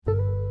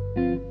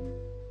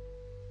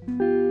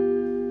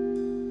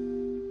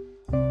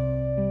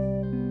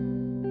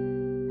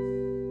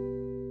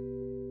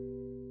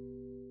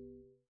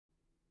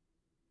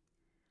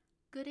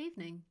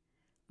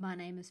My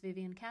name is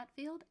Vivian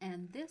Catfield,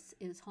 and this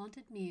is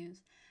Haunted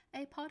Muse,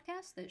 a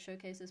podcast that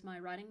showcases my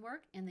writing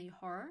work in the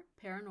horror,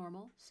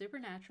 paranormal,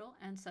 supernatural,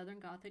 and Southern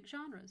Gothic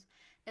genres,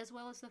 as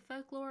well as the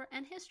folklore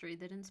and history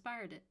that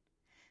inspired it.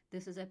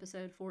 This is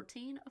episode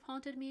 14 of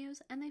Haunted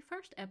Muse and the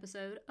first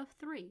episode of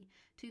 3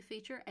 to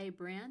feature a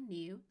brand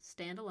new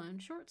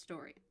standalone short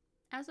story,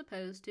 as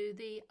opposed to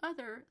the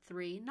other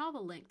 3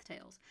 novel-length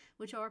tales,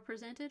 which are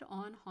presented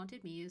on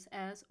Haunted Muse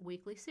as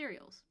weekly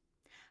serials.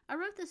 I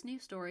wrote this new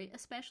story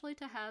especially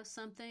to have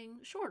something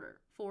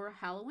shorter for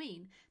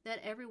Halloween that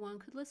everyone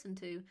could listen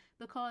to,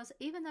 because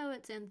even though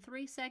it's in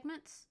 3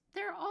 segments,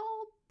 they're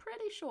all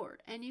pretty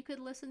short and you could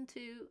listen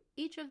to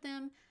each of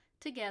them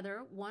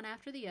together, one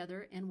after the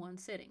other, in one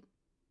sitting.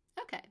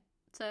 Okay,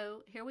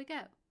 so here we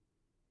go.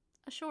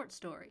 A short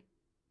story.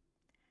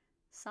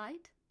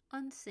 Sight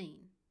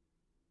Unseen.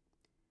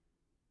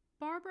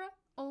 Barbara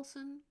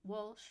Olson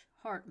Walsh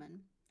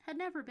Hartman had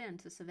never been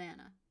to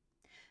Savannah.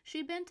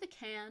 She'd been to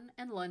Cannes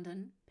and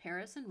London,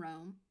 Paris and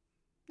Rome,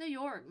 New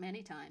York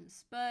many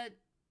times, but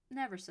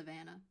never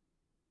Savannah.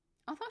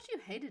 "I thought you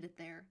hated it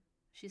there,"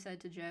 she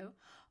said to Joe.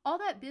 "All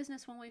that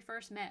business when we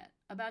first met,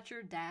 about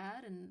your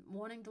dad and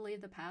wanting to leave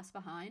the past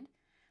behind.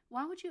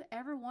 Why would you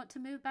ever want to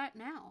move back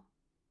now?"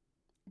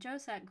 Joe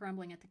sat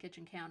grumbling at the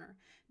kitchen counter,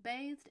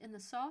 bathed in the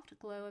soft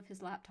glow of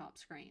his laptop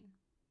screen.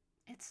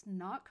 "It's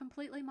not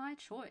completely my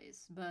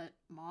choice, but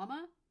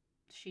Mama,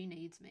 she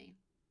needs me.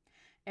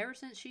 Ever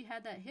since she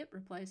had that hip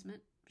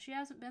replacement, she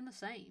hasn't been the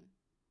same.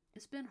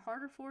 It's been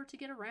harder for her to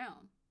get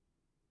around.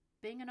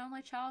 Being an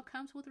only child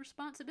comes with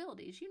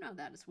responsibilities. You know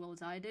that as well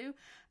as I do,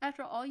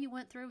 after all you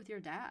went through with your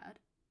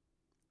dad."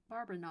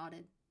 Barbara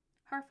nodded.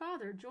 Her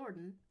father,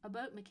 Jordan, a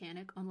boat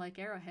mechanic on Lake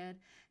Arrowhead,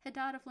 had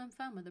died of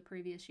lymphoma the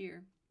previous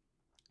year.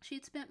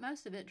 She'd spent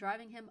most of it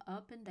driving him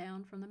up and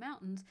down from the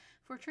mountains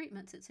for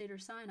treatments at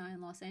Cedars-Sinai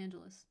in Los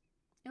Angeles.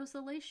 It was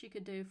the least she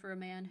could do for a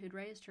man who'd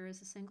raised her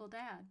as a single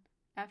dad,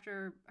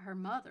 after her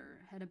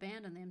mother had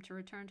abandoned them to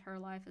return to her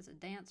life as a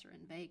dancer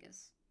in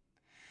Vegas.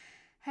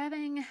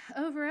 Having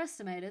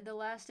overestimated the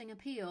lasting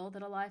appeal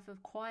that a life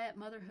of quiet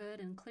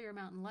motherhood and clear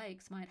mountain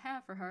lakes might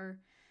have for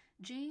her,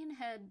 Jean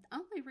had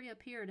only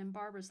reappeared in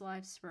Barbara's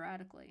life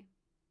sporadically.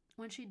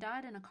 When she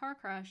died in a car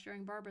crash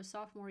during Barbara's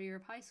sophomore year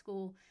of high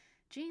school,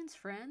 Jean's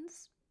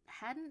friends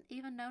hadn't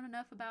even known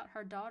enough about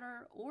her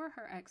daughter or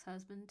her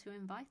ex-husband to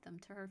invite them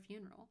to her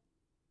funeral.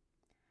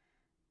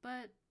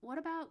 "But what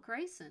about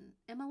Grayson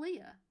and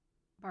Malia?"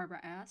 Barbara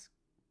asked.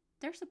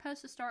 "They're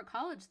supposed to start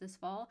college this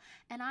fall,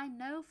 and I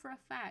know for a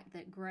fact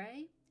that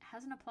Gray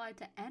hasn't applied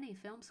to any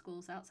film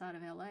schools outside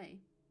of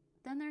LA.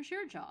 Then there's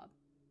your job."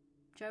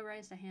 Joe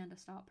raised a hand to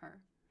stop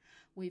her.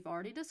 "We've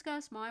already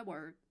discussed my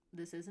work.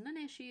 This isn't an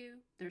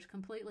issue. There's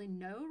completely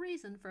no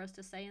reason for us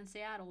to stay in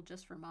Seattle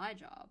just for my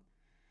job.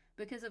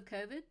 Because of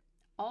COVID,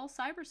 all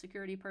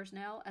cybersecurity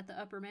personnel at the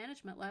upper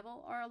management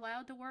level are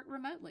allowed to work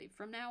remotely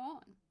from now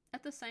on,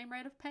 at the same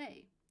rate of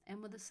pay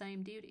and with the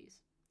same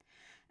duties.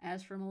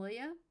 As for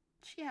Malia,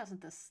 she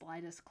hasn't the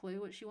slightest clue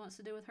what she wants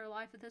to do with her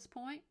life at this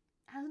point.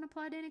 Hasn't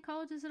applied to any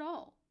colleges at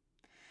all.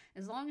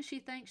 As long as she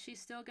thinks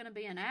she's still going to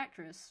be an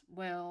actress,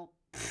 well,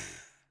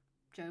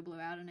 Joe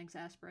blew out an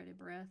exasperated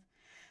breath.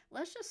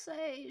 "Let's just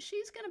say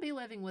she's going to be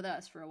living with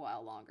us for a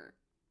while longer."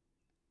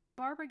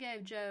 Barbara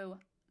gave Joe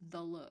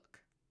the look.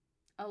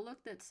 A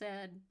look that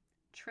said,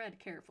 "Tread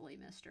carefully,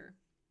 mister."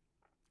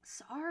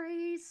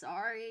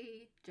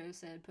 Sorry, Joe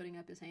said, putting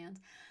up his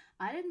hands.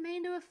 "I didn't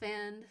mean to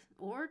offend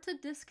or to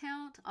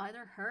discount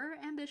either her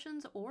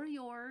ambitions or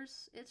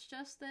yours. It's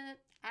just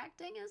that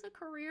acting is a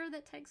career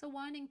that takes a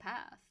winding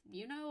path.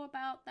 You know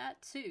about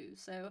that too,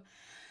 so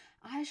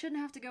I shouldn't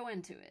have to go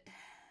into it."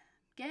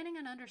 Gaining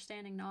an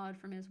understanding nod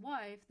from his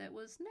wife that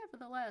was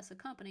nevertheless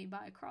accompanied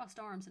by crossed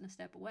arms and a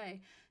step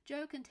away,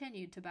 Joe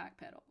continued to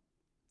backpedal.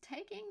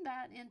 "Taking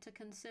that into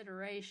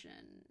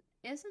consideration,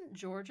 isn't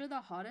Georgia the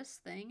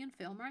hottest thing in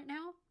film right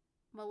now?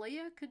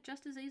 Malia could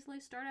just as easily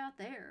start out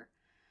there.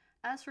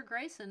 As for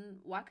Grayson,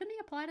 why couldn't he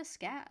apply to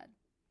SCAD?"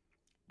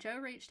 Joe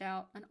reached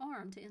out an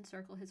arm to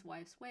encircle his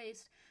wife's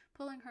waist,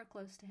 pulling her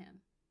close to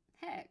him.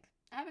 "Heck,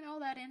 having all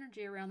that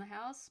energy around the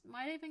house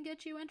might even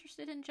get you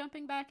interested in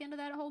jumping back into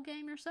that whole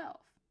game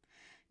yourself.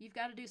 You've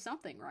got to do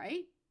something,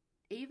 right?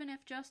 Even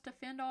if just to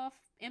fend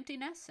off empty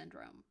nest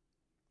syndrome."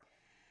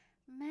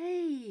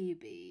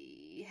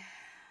 "Maybe,"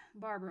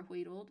 Barbara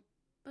wheedled.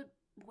 "But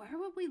where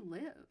would we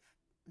live?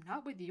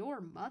 Not with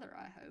your mother,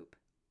 I hope."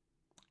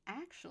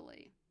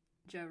 "Actually,"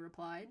 Joe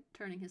replied,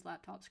 turning his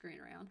laptop screen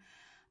around,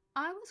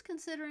 "I was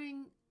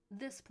considering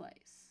this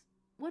place.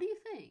 What do you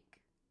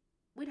think?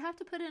 We'd have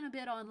to put in a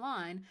bid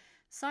online,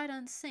 sight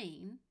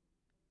unseen.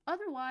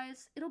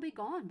 Otherwise, it'll be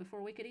gone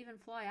before we could even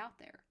fly out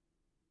there."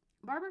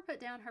 Barbara put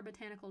down her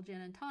botanical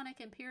gin and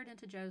tonic and peered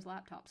into Joe's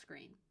laptop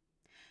screen.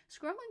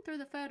 Scrolling through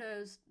the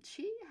photos,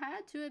 she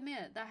had to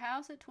admit the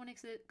house at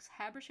 26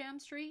 Habersham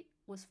Street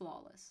was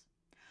flawless.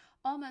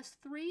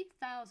 Almost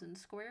 3,000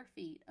 square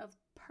feet of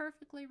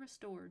perfectly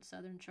restored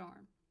Southern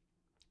charm.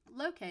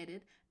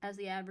 Located, as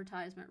the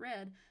advertisement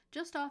read,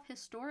 just off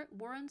historic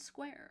Warren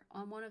Square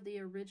on one of the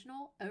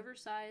original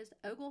oversized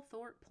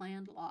Oglethorpe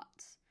planned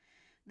lots.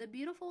 The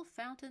beautiful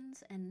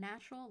fountains and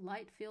natural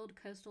light-filled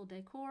coastal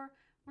decor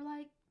were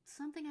like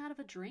something out of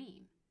a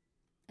dream,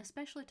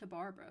 especially to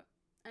Barbara,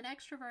 an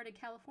extroverted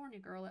California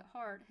girl at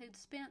heart who'd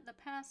spent the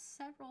past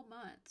several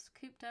months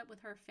cooped up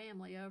with her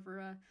family over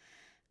a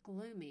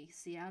gloomy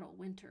Seattle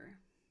winter.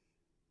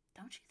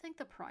 "Don't you think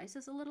the price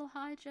is a little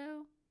high,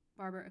 Joe?"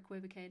 Barbara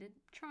equivocated,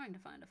 trying to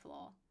find a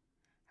flaw.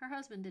 Her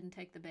husband didn't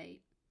take the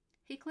bait.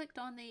 He clicked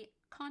on the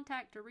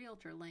Contact a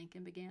Realtor link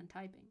and began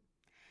typing.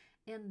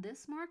 "In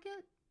this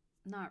market?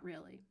 Not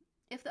really.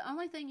 If the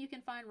only thing you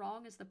can find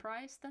wrong is the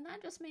price, then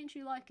that just means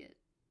you like it."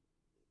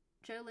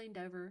 Joe leaned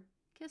over,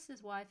 kissed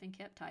his wife, and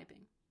kept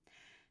typing.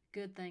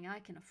 "Good thing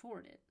I can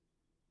afford it."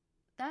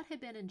 That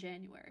had been in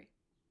January.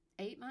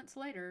 8 months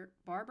later,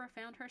 Barbara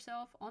found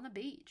herself on the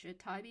beach at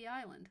Tybee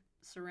Island,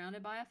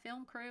 surrounded by a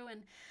film crew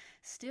and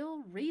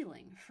still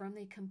reeling from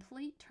the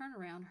complete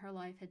turnaround her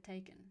life had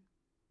taken.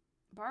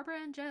 Barbara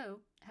and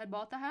Joe had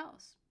bought the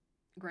house.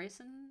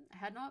 Grayson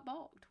had not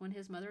balked when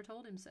his mother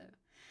told him so.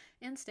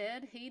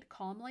 Instead, he'd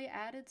calmly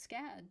added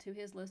SCAD to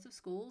his list of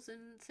schools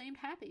and seemed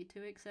happy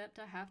to accept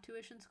a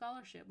half-tuition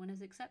scholarship when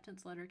his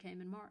acceptance letter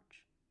came in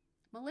March.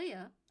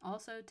 Malia,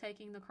 also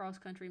taking the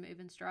cross-country move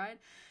in stride,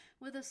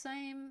 with the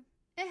same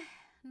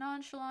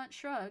nonchalant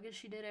shrug as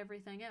she did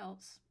everything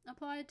else,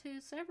 applied to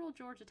several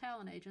Georgia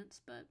talent agents,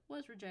 but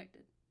was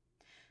rejected.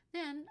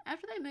 Then,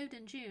 after they moved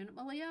in June,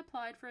 Malia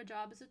applied for a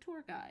job as a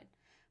tour guide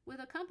with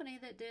a company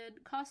that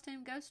did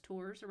costume ghost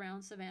tours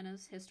around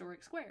Savannah's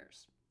historic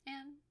squares,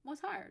 and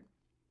was hired.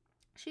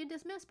 She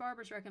dismissed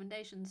Barbara's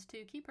recommendations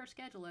to keep her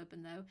schedule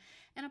open, though,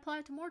 and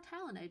applied to more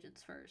talent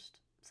agents first,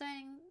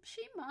 saying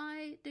she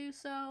might do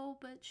so,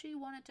 but she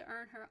wanted to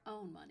earn her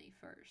own money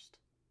first.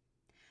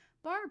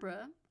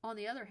 Barbara, on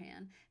the other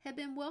hand, had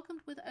been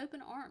welcomed with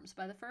open arms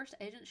by the first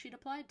agent she'd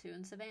applied to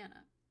in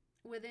Savannah.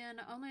 Within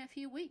only a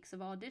few weeks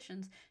of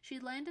auditions, she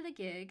landed a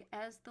gig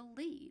as the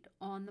lead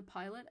on the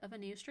pilot of a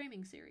new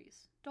streaming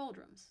series,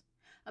 Doldrums,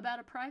 about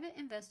a private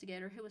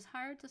investigator who was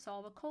hired to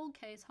solve a cold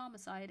case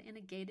homicide in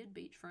a gated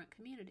beachfront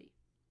community.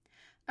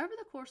 Over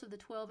the course of the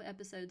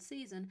 12-episode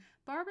season,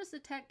 Barbara's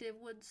detective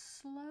would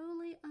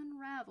slowly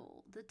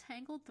unravel the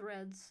tangled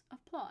threads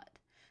of plot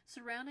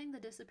surrounding the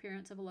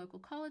disappearance of a local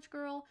college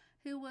girl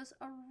who was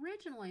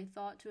originally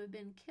thought to have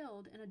been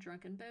killed in a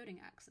drunken boating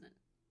accident.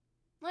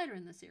 Later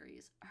in the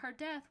series, her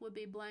death would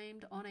be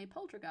blamed on a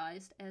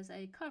poltergeist as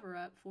a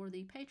cover-up for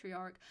the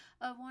patriarch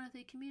of one of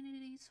the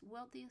community's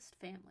wealthiest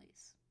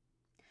families.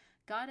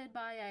 Guided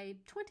by a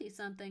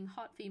 20-something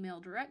hot female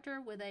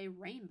director with a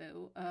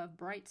rainbow of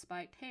bright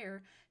spiked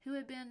hair who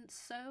had been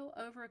so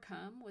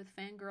overcome with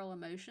fangirl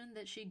emotion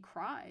that she'd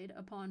cried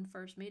upon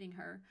first meeting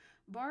her,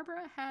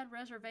 Barbara had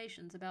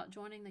reservations about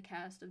joining the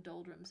cast of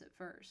Doldrums at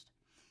first.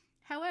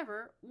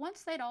 However,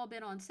 once they'd all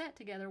been on set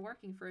together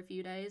working for a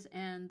few days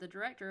and the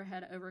director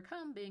had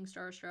overcome being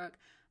starstruck,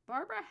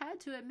 Barbara had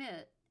to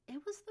admit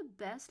it was the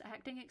best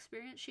acting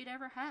experience she'd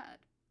ever had.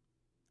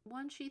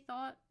 One she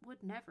thought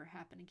would never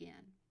happen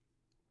again.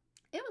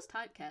 It was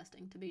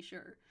typecasting, to be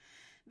sure.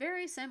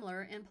 Very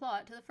similar in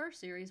plot to the first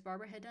series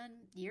Barbara had done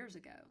years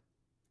ago.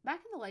 Back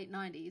in the late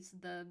 90s,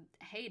 the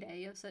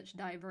heyday of such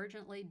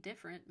divergently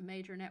different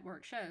major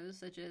network shows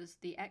such as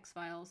The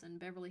X-Files and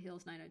Beverly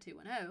Hills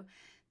 90210,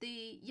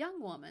 the young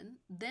woman,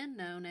 then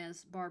known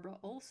as Barbara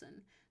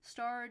Olson,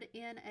 starred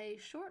in a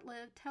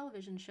short-lived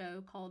television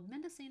show called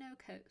Mendocino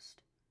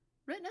Coast.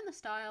 Written in the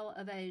style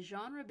of a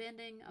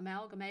genre-bending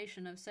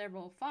amalgamation of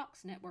several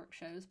Fox network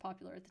shows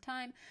popular at the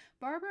time,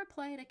 Barbara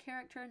played a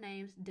character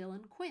named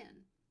Dylan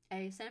Quinn,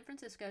 a San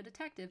Francisco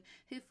detective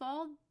who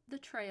followed the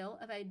trail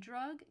of a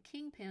drug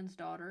kingpin's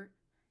daughter's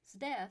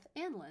death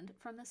inland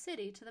from the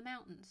city to the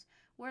mountains,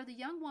 where the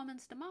young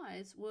woman's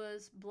demise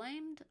was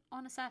blamed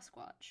on a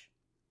Sasquatch.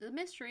 The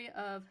mystery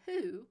of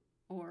who,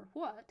 or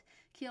what,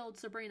 killed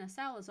Sabrina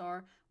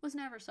Salazar was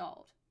never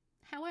solved.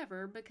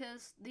 However,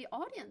 because the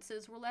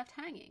audiences were left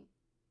hanging.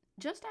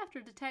 Just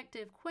after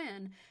Detective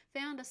Quinn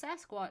found a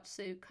Sasquatch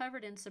suit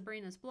covered in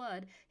Sabrina's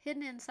blood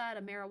hidden inside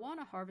a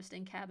marijuana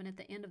harvesting cabin at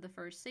the end of the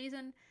first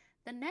season,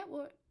 the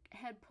network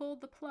had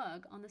pulled the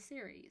plug on the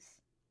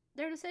series.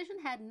 Their decision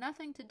had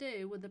nothing to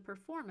do with the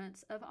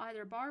performance of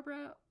either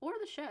Barbara or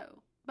the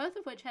show, both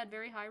of which had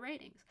very high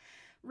ratings.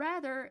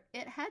 Rather,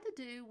 it had to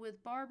do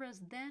with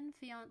Barbara's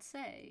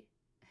then-fiancé,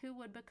 who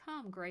would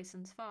become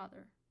Grayson's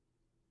father.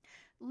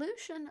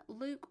 Lucian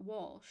Luke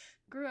Walsh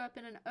grew up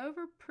in an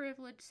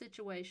overprivileged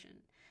situation,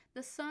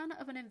 the son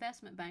of an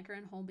investment banker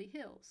in Holmby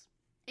Hills.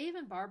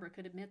 Even Barbara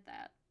could admit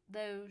that,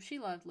 though she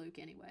loved Luke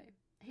anyway.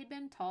 He'd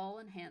been tall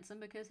and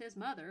handsome because his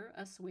mother,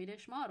 a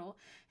Swedish model,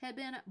 had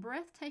been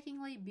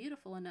breathtakingly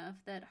beautiful enough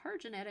that her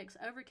genetics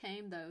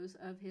overcame those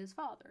of his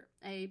father,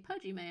 a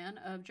pudgy man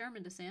of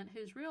German descent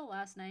whose real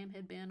last name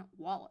had been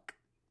Wallach.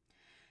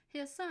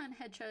 His son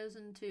had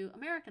chosen to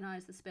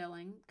Americanize the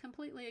spelling,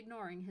 completely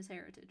ignoring his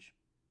heritage.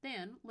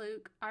 Then,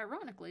 Luke,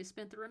 ironically,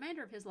 spent the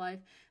remainder of his life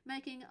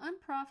making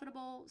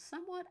unprofitable,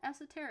 somewhat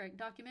esoteric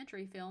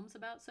documentary films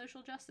about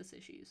social justice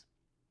issues.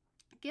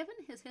 Given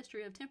his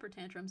history of temper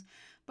tantrums,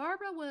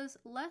 Barbara was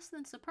less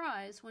than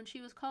surprised when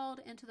she was called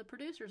into the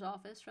producer's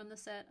office from the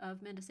set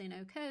of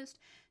Mendocino Coast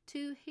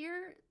to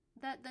hear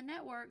that the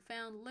network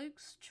found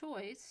Luke's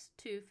choice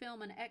to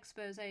film an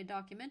expose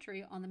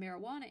documentary on the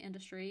marijuana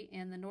industry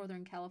in the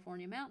Northern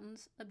California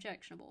mountains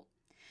objectionable.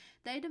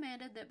 They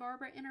demanded that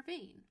Barbara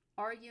intervene,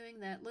 arguing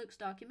that Luke's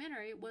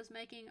documentary was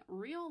making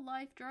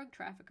real-life drug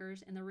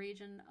traffickers in the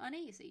region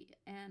uneasy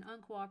and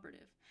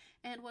uncooperative,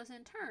 and was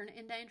in turn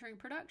endangering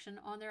production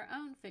on their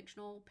own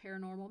fictional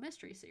paranormal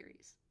mystery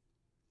series.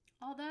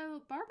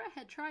 Although Barbara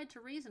had tried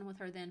to reason with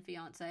her then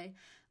fiancé,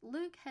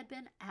 Luke had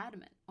been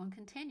adamant on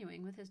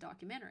continuing with his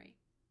documentary.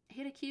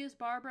 He'd accused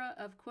Barbara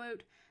of,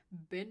 quote,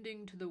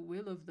 bending to the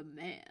will of the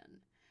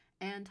man,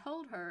 and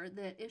told her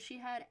that if she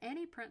had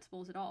any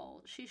principles at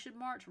all, she should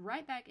march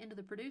right back into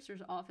the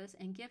producer's office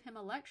and give him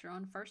a lecture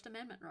on First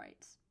Amendment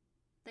rights.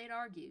 They'd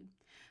argued,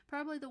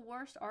 probably the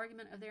worst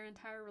argument of their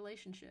entire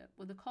relationship,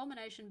 with the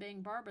culmination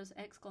being Barbara's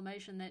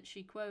exclamation that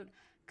she, quote,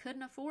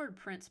 couldn't afford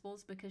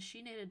principles because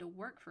she needed to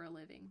work for a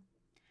living.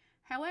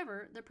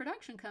 However, the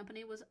production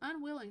company was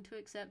unwilling to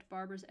accept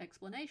Barbara's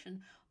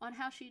explanation on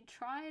how she'd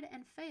tried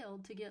and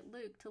failed to get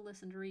Luke to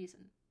listen to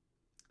reason.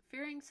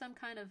 Fearing some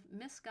kind of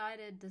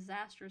misguided,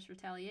 disastrous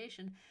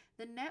retaliation,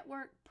 the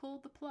network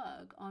pulled the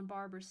plug on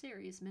Barbara's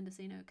series,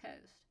 Mendocino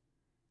Coast.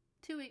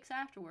 2 weeks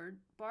afterward,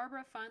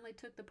 Barbara finally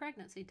took the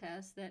pregnancy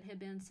test that had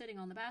been sitting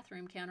on the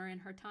bathroom counter in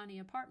her tiny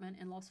apartment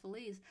in Los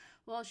Feliz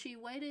while she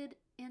waited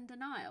in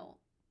denial,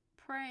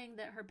 praying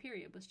that her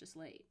period was just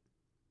late.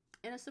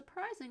 In a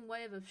surprising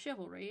wave of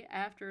chivalry,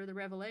 after the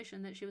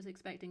revelation that she was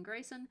expecting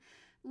Grayson,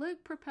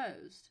 Luke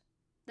proposed.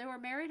 They were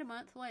married a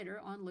month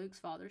later on Luke's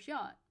father's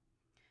yacht.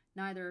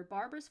 Neither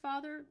Barbara's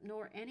father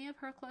nor any of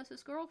her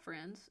closest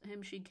girlfriends,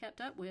 whom she'd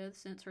kept up with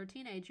since her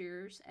teenage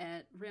years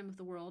at Rim of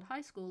the World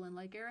High School in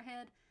Lake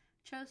Arrowhead,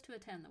 chose to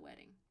attend the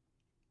wedding.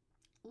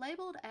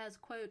 Labeled as,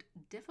 quote,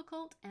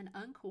 difficult and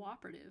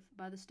uncooperative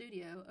by the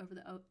studio over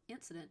the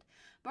incident,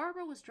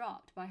 Barbara was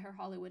dropped by her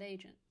Hollywood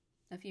agent.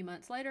 A few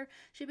months later,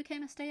 she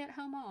became a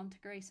stay-at-home mom to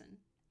Grayson,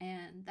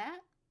 and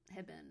that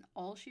had been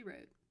all she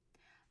wrote.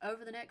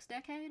 Over the next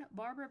decade,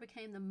 Barbara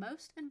became the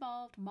most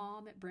involved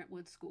mom at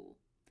Brentwood School.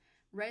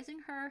 Raising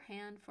her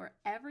hand for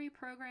every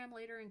program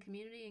leader and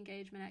community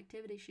engagement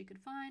activity she could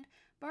find,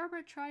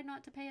 Barbara tried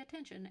not to pay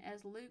attention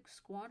as Luke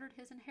squandered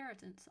his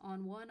inheritance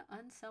on one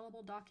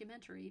unsellable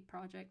documentary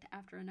project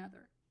after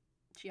another.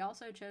 She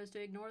also chose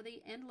to ignore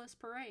the endless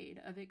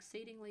parade of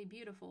exceedingly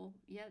beautiful,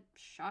 yet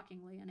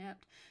shockingly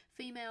inept,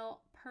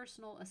 female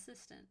personal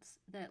assistants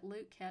that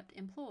Luke kept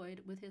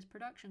employed with his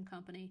production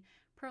company,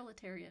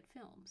 Proletariat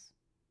Films.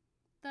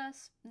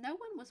 Thus, no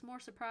one was more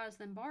surprised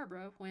than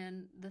Barbara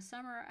when, the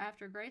summer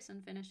after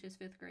Grayson finished his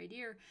 5th grade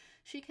year,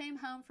 she came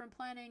home from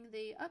planning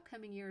the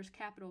upcoming year's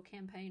Capitol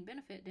campaign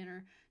benefit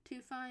dinner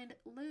to find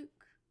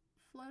Luke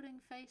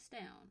floating face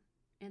down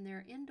in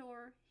their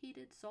indoor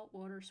heated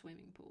saltwater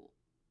swimming pool.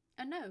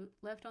 A note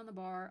left on the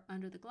bar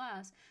under the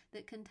glass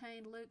that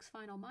contained Luke's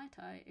final Mai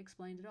Tai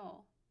explained it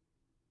all.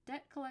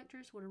 Debt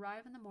collectors would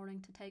arrive in the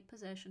morning to take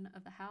possession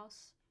of the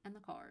house and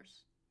the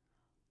cars.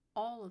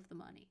 All of the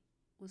money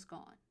was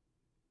gone.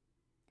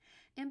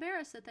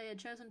 Embarrassed that they had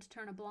chosen to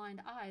turn a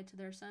blind eye to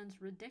their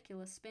son's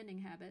ridiculous spending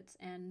habits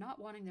and not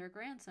wanting their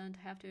grandson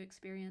to have to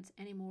experience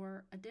any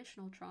more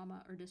additional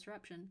trauma or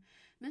disruption,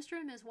 Mr.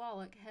 and Ms.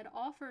 Wallach had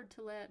offered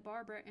to let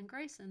Barbara and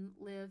Grayson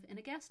live in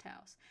a guest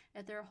house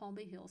at their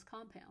Holmby Hills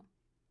compound.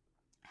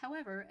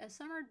 However, as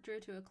summer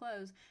drew to a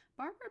close,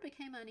 Barbara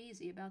became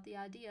uneasy about the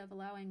idea of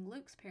allowing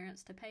Luke's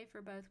parents to pay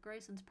for both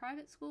Grayson's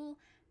private school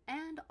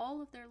and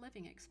all of their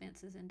living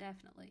expenses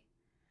indefinitely.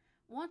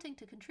 Wanting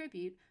to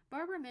contribute,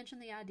 Barbara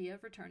mentioned the idea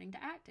of returning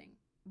to acting,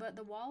 but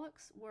the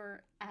Wallachs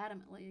were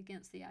adamantly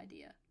against the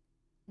idea.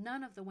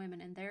 None of the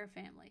women in their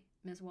family,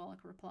 Ms.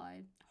 Wallach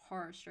replied,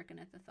 horror-stricken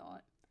at the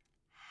thought,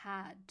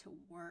 had to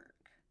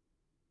work.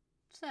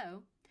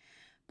 So,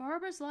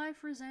 Barbara's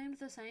life resumed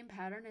the same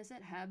pattern as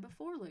it had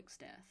before Luke's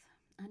death,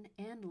 an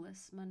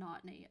endless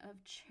monotony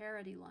of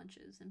charity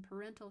lunches and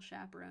parental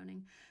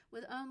chaperoning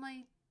with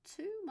only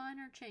 2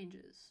 minor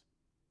changes.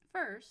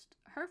 First,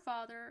 her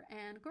father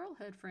and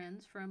girlhood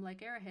friends from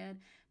Lake Arrowhead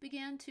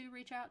began to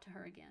reach out to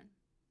her again.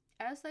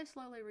 As they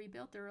slowly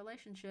rebuilt their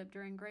relationship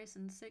during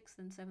Grayson's 6th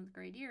and 7th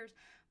grade years,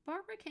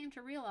 Barbara came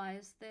to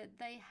realize that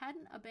they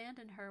hadn't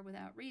abandoned her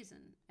without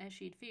reason, as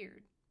she'd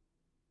feared.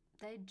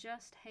 They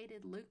just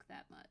hated Luke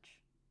that much.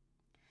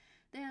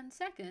 Then,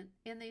 second,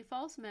 in the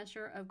fall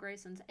semester of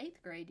Grayson's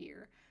 8th grade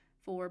year,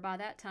 for by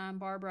that time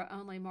Barbara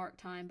only marked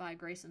time by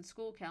Grayson's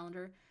school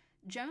calendar,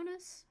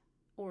 Jonas,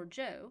 or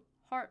Joe,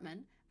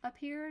 Hartman,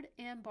 appeared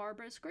in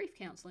Barbara's grief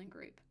counseling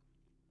group.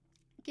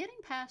 Getting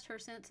past her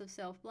sense of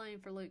self-blame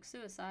for Luke's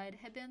suicide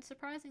had been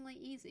surprisingly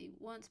easy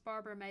once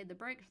Barbara made the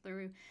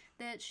breakthrough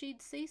that she'd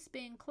ceased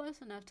being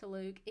close enough to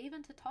Luke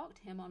even to talk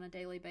to him on a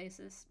daily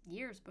basis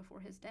years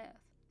before his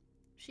death.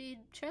 She'd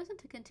chosen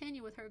to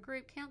continue with her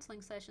group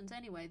counseling sessions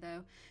anyway,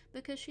 though,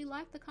 because she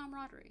liked the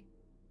camaraderie.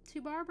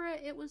 To Barbara,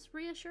 it was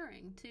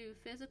reassuring to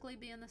physically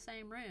be in the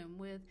same room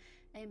with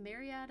a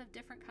myriad of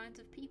different kinds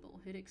of people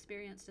who'd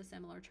experienced a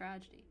similar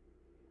tragedy.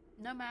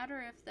 No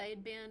matter if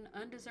they'd been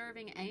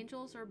undeserving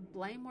angels or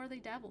blameworthy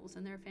devils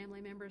in their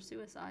family members'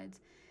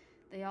 suicides,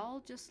 they all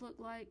just looked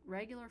like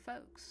regular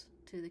folks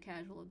to the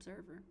casual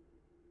observer.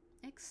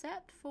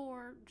 Except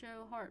for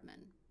Joe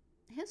Hartman.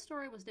 His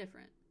story was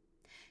different.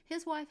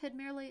 His wife had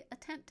merely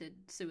attempted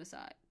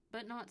suicide,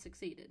 but not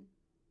succeeded.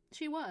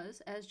 She was,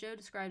 as Joe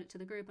described it to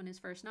the group on his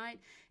first night,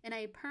 in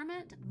a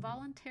permanent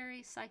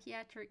voluntary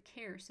psychiatric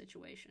care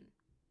situation.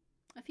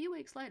 A few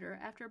weeks later,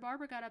 after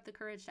Barbara got up the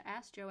courage to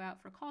ask Joe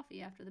out for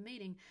coffee after the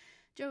meeting,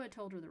 Joe had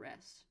told her the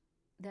rest.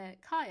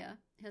 That Kaya,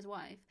 his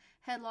wife,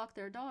 had locked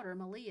their daughter,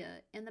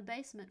 Malia, in the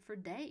basement for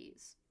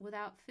days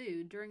without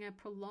food during a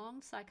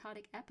prolonged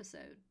psychotic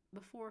episode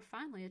before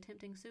finally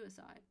attempting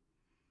suicide.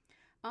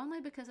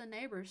 Only because a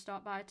neighbor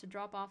stopped by to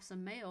drop off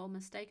some mail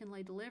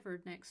mistakenly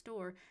delivered next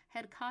door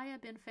had Kaya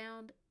been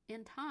found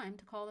in time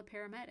to call the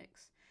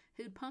paramedics,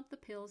 who'd pumped the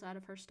pills out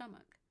of her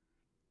stomach.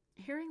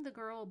 Hearing the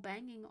girl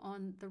banging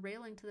on the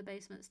railing to the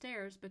basement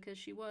stairs because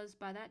she was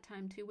by that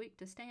time too weak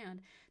to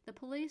stand, the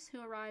police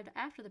who arrived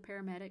after the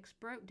paramedics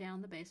broke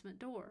down the basement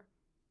door.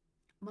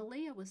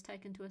 Malia was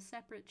taken to a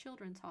separate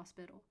children's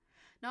hospital,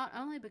 not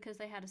only because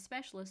they had a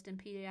specialist in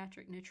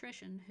pediatric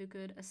nutrition who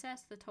could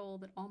assess the toll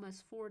that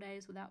almost 4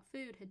 days without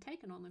food had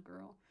taken on the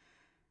girl,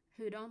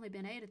 who'd only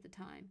been 8 at the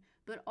time,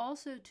 but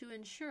also to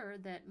ensure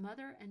that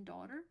mother and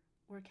daughter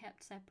were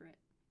kept separate.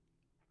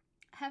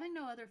 Having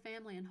no other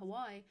family in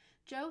Hawaii,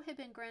 Joe had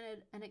been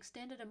granted an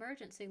extended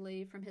emergency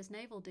leave from his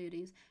naval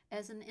duties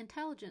as an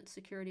intelligence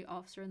security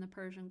officer in the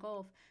Persian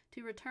Gulf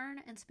to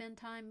return and spend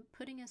time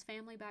putting his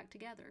family back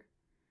together.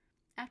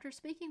 After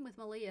speaking with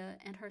Malia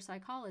and her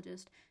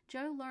psychologist,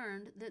 Joe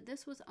learned that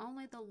this was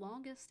only the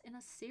longest in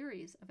a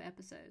series of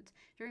episodes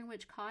during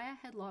which Kaya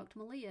had locked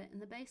Malia in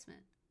the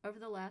basement over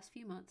the last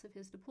few months of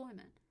his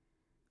deployment.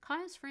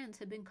 Kaya's friends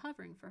had been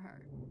covering for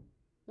her.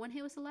 When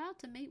he was allowed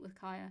to meet with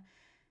Kaya,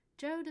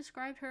 Joe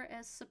described her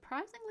as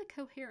surprisingly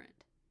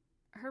coherent.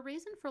 Her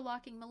reason for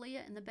locking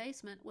Malia in the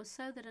basement was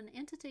so that an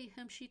entity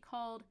whom she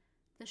called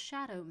the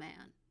Shadow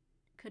Man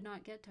could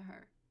not get to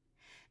her.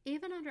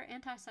 Even under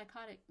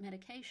antipsychotic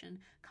medication,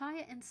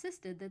 Kaya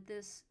insisted that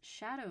this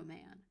Shadow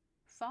Man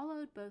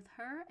followed both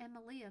her and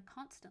Malia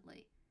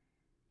constantly,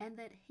 and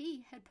that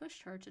he had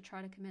pushed her to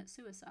try to commit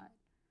suicide.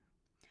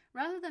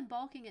 Rather than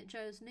balking at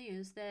Joe's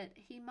news that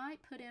he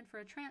might put in for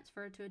a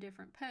transfer to a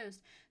different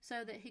post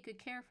so that he could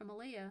care for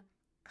Malia,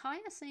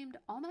 Kaya seemed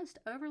almost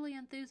overly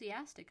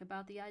enthusiastic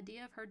about the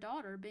idea of her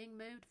daughter being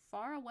moved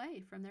far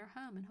away from their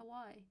home in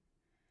Hawaii.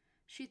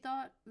 She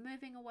thought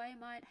moving away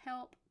might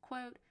help,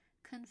 quote,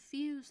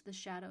 confuse the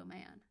Shadow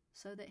Man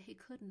so that he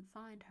couldn't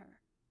find her.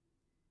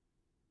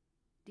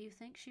 Do you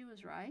think she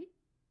was right?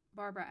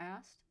 Barbara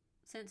asked,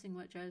 sensing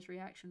what Joe's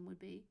reaction would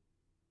be.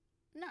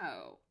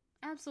 No,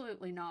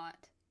 absolutely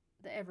not,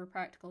 the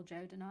ever-practical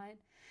Joe denied.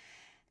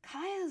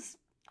 Kaya's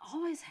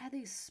always had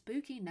these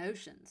spooky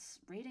notions,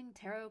 reading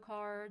tarot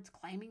cards,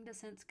 claiming to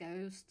sense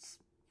ghosts.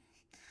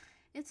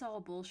 It's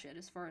all bullshit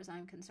as far as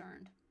I'm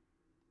concerned.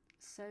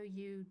 So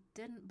you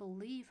didn't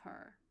believe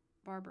her?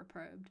 Barbara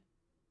probed.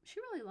 She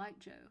really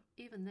liked Joe,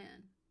 even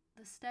then.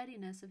 The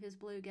steadiness of his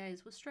blue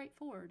gaze was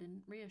straightforward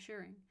and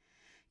reassuring.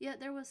 Yet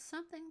there was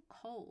something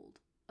cold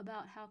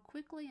about how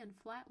quickly and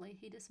flatly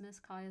he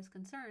dismissed Kaya's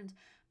concerns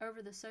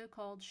over the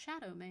so-called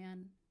Shadow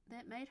Man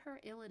that made her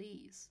ill at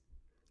ease.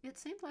 It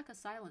seemed like a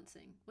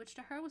silencing, which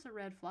to her was a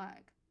red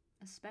flag,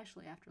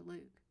 especially after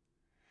Luke.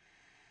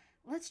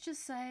 Let's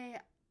just say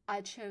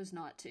I chose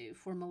not to,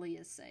 for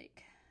Malia's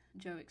sake,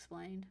 Joe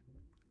explained.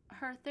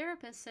 Her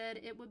therapist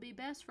said it would be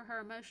best for her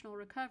emotional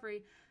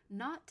recovery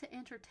not to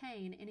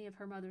entertain any of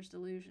her mother's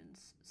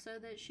delusions, so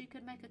that she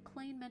could make a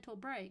clean mental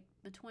break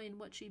between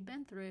what she'd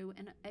been through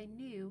and a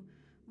new,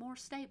 more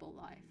stable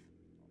life.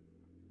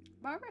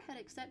 Barbara had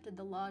accepted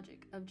the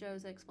logic of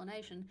Joe's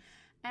explanation,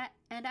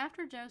 and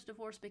after Joe's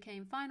divorce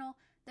became final,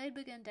 they'd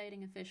begun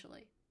dating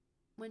officially.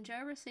 When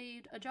Joe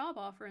received a job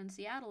offer in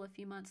Seattle a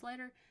few months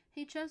later,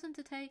 he'd chosen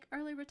to take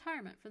early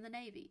retirement from the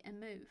Navy and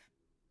move.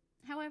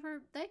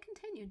 However, they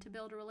continued to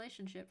build a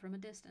relationship from a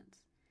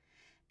distance.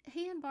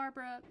 He and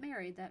Barbara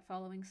married that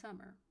following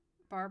summer.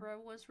 Barbara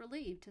was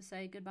relieved to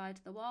say goodbye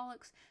to the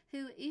Wallachs,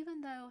 who,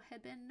 even though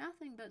had been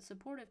nothing but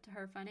supportive to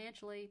her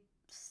financially,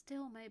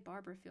 still made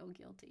Barbara feel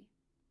guilty.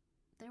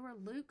 They were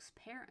Luke's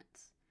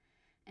parents,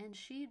 and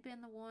she'd been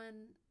the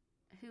one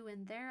who,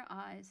 in their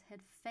eyes,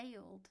 had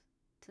failed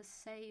to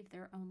save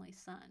their only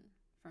son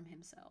from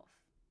himself.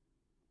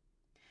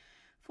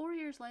 4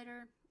 years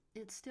later,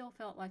 it still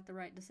felt like the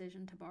right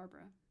decision to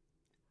Barbara.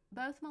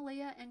 Both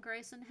Malia and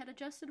Grayson had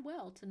adjusted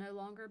well to no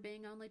longer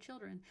being only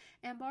children,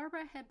 and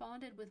Barbara had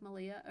bonded with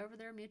Malia over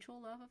their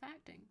mutual love of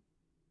acting.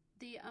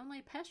 The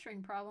only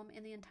pestering problem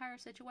in the entire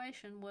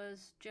situation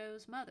was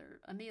Joe's mother,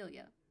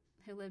 Amelia,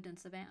 who lived in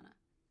Savannah.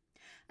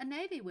 A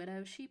Navy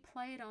widow, she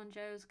played on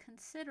Joe's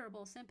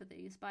considerable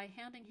sympathies by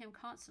hounding him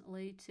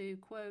constantly to,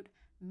 quote,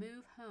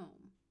 move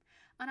home.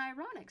 An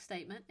ironic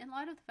statement in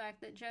light of the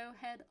fact that Joe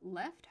had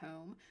left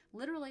home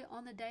literally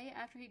on the day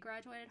after he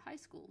graduated high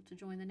school to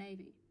join the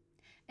Navy,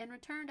 and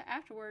returned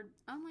afterward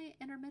only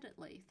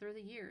intermittently through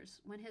the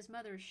years when his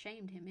mother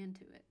shamed him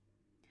into it.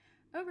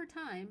 Over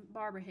time,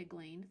 Barbara had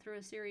gleaned, through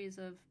a series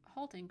of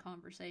halting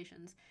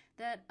conversations,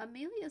 that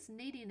Amelia's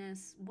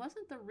neediness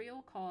wasn't the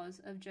real cause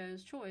of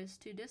Joe's choice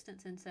to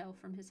distance himself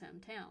from his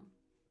hometown.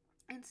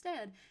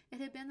 Instead,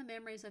 it had been the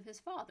memories of his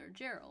father,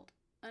 Gerald,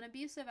 an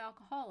abusive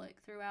alcoholic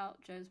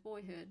throughout Joe's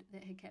boyhood,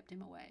 that had kept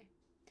him away.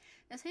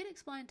 As he'd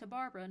explained to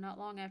Barbara not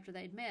long after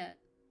they'd met,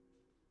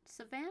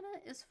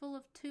 Savannah is full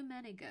of too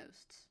many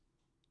ghosts.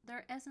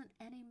 There isn't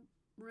any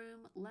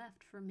room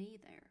left for me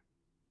there.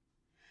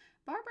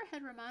 Barbara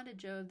had reminded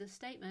Joe of this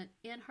statement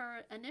in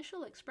her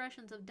initial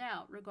expressions of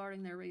doubt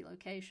regarding their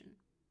relocation.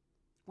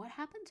 What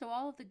happened to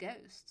all of the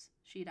ghosts?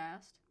 She'd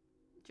asked.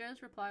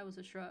 Joe's reply was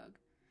a shrug.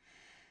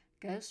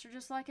 Ghosts are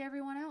just like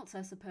everyone else,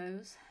 I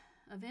suppose.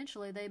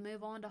 Eventually they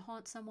move on to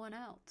haunt someone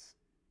else.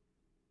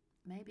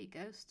 Maybe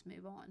ghosts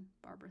move on,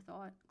 Barbara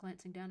thought,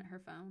 glancing down at her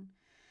phone.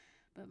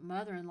 But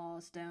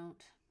mother-in-laws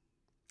don't.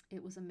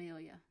 It was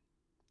Amelia.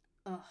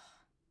 Ugh.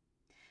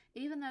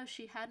 Even though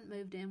she hadn't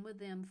moved in with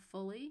them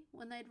fully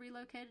when they'd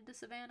relocated to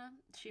Savannah,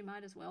 she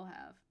might as well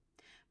have.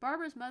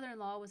 Barbara's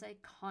mother-in-law was a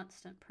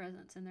constant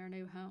presence in their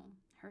new home,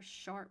 her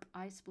sharp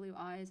ice blue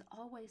eyes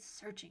always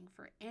searching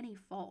for any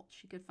fault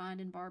she could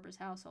find in Barbara's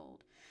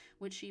household,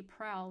 which she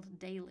prowled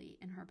daily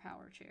in her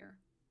power chair.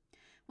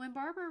 When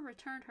Barbara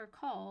returned her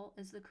call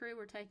as the crew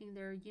were taking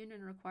their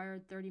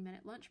union-required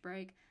 30-minute lunch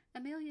break,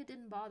 Amelia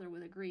didn't bother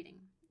with a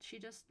greeting. She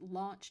just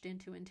launched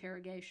into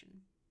interrogation.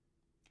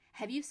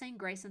 Have you seen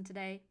Grayson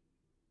today?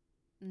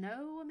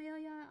 No,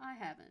 Amelia, I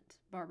haven't,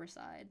 Barbara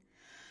sighed.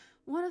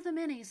 One of the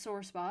many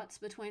sore spots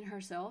between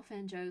herself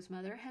and Joe's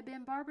mother had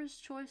been Barbara's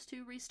choice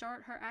to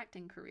restart her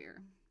acting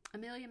career.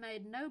 Amelia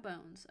made no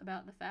bones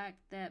about the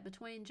fact that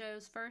between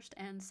Joe's first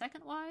and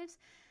second wives,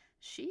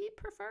 she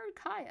preferred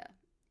Kaya,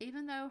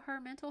 even though her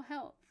mental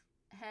health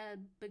had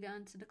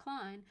begun to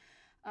decline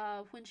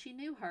when she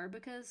knew her,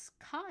 because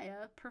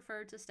Kaya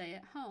preferred to stay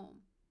at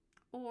home,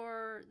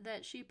 or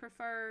that she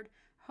preferred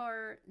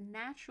her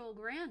natural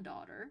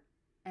granddaughter,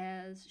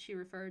 as she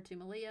referred to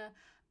Malia,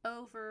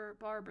 over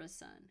Barbara's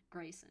son,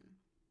 Grayson.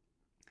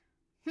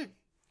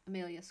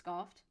 Amelia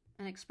scoffed,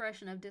 an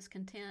expression of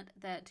discontent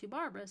that to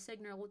Barbara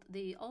signaled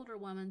the older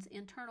woman's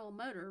internal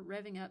motor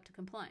revving up to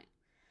complain.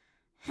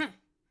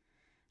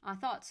 I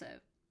thought so.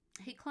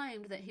 He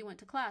claimed that he went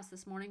to class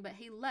this morning, but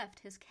he left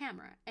his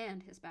camera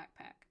and his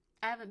backpack.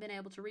 I haven't been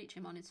able to reach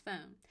him on his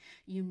phone.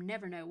 You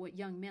never know what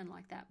young men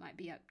like that might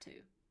be up to.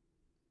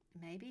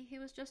 Maybe he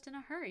was just in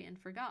a hurry and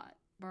forgot,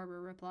 Barbara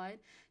replied,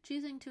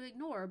 choosing to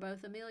ignore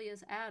both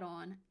Amelia's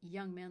add-on,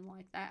 young men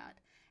like that,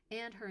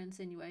 and her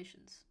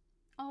insinuations.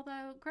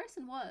 Although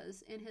Grayson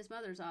was, in his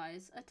mother's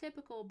eyes, a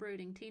typical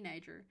brooding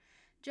teenager,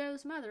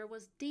 Joe's mother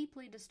was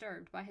deeply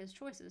disturbed by his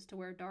choices to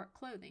wear dark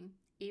clothing,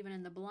 even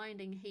in the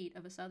blinding heat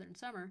of a southern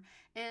summer,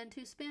 and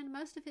to spend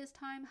most of his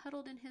time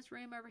huddled in his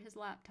room over his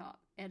laptop,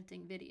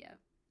 editing video.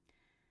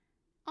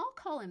 I'll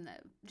call him,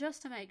 though,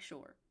 just to make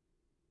sure.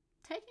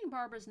 Taking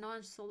Barbara's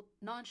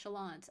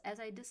nonchalance as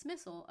a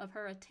dismissal of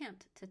her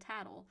attempt to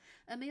tattle,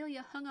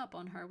 Amelia hung up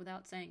on her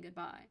without saying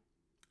goodbye.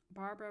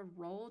 Barbara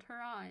rolled her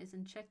eyes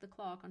and checked the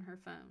clock on her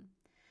phone.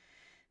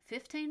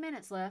 15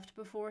 minutes left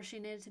before she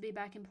needed to be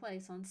back in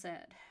place on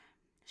set.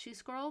 She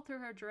scrolled through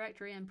her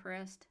directory and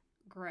pressed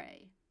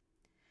Gray.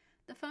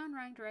 The phone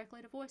rang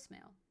directly to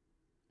voicemail.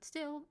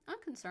 Still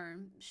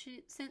unconcerned,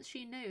 since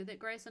she knew that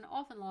Grayson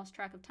often lost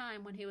track of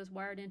time when he was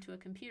wired into a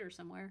computer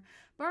somewhere,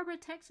 Barbara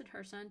texted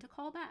her son to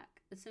call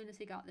back as soon as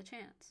he got the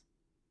chance.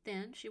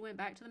 Then she went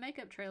back to the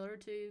makeup trailer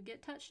to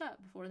get touched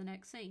up before the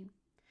next scene.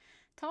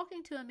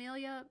 Talking to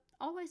Amelia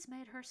always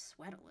made her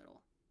sweat a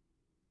little.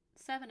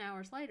 7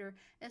 hours later,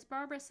 as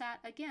Barbara sat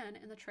again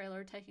in the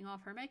trailer taking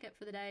off her makeup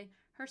for the day,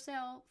 her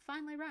cell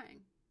finally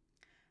rang.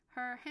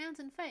 Her hands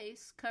and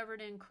face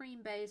covered in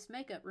cream-based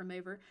makeup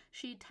remover,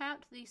 she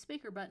tapped the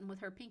speaker button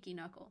with her pinky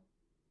knuckle.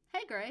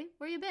 Hey, Gray,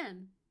 where you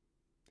been?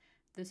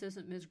 This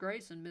isn't Miss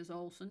Grayson, Miss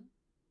Olson,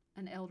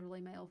 an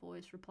elderly male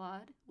voice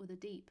replied, with a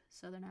deep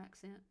southern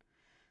accent.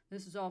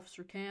 This is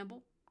Officer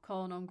Campbell,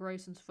 calling on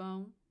Grayson's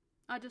phone.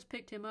 I just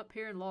picked him up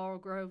here in Laurel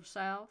Grove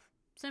South.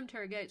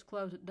 Cemetery gates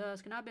close at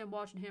dusk, and I've been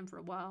watching him for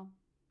a while.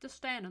 Just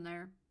standing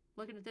there,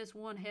 looking at this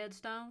one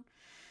headstone.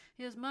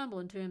 He was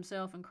mumbling to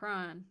himself and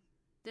crying.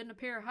 Didn't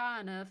appear high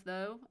enough,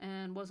 though,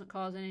 and wasn't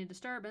causing any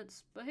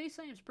disturbance, but he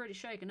seems pretty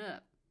shaken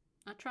up.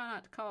 I try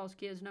not to cause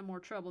kids no more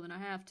trouble than I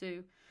have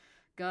to.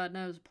 God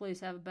knows the police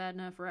have a bad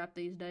enough rap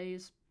these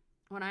days.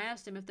 When I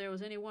asked him if there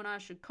was anyone I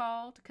should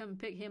call to come and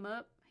pick him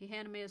up, he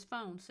handed me his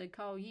phone, said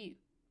call you.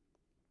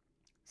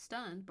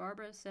 Stunned,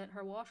 Barbara set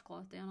her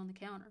washcloth down on the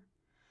counter.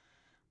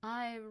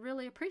 I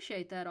really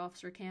appreciate that,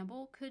 Officer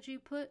Campbell. Could you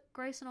put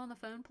Grayson on the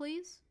phone,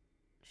 please?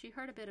 She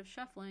heard a bit of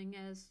shuffling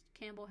as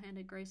Campbell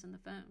handed Grayson the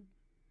phone.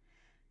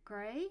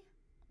 Gray,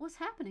 What's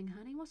happening,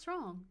 honey? What's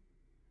wrong?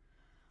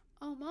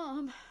 Oh,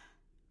 Mom,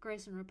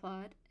 Grayson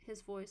replied,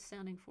 his voice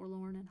sounding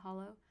forlorn and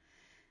hollow.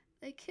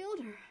 They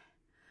killed her.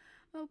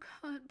 Oh,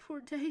 God, poor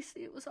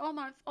Daisy. It was all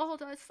my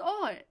fault. I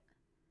saw it.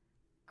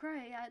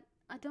 Gray,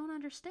 I don't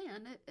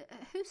understand.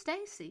 Who's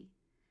Daisy?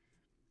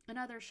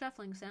 Another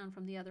shuffling sound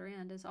from the other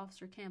end as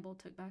Officer Campbell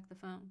took back the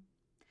phone.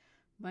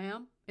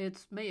 Ma'am,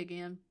 it's me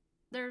again.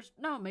 There's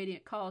no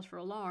immediate cause for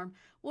alarm.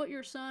 What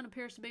your son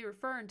appears to be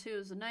referring to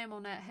is the name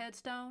on that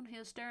headstone he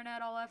was staring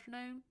at all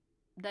afternoon.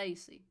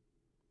 Daisy.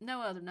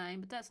 No other name,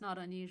 but that's not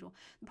unusual.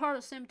 The part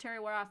of the cemetery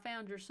where I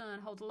found your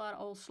son holds a lot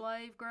of old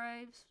slave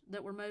graves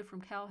that were moved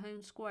from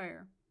Calhoun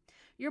Square.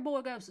 Your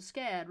boy goes to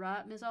SCAD,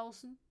 right, Miss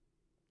Olson?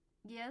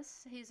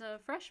 Yes, he's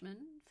a freshman,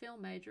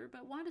 film major,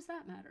 but why does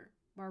that matter?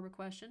 Barbara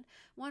questioned,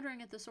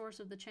 wondering at the source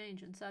of the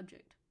change in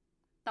subject.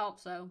 Thought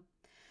so.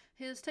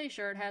 His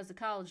t-shirt has the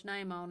college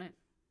name on it.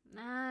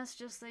 It's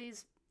just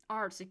these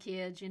artsy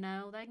kids, you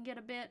know. They can get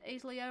a bit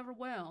easily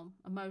overwhelmed,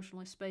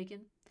 emotionally speaking.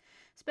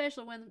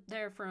 Especially when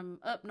they're from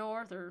up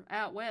north or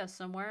out west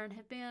somewhere and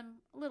have been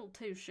a little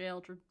too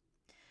sheltered.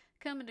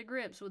 Coming to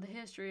grips with the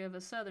history of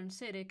a southern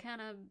city kind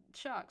of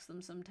shocks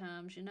them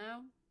sometimes, you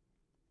know.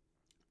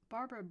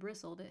 Barbara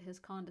bristled at his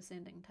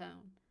condescending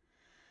tone.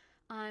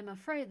 I'm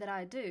afraid that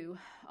I do,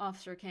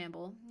 Officer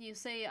Campbell. You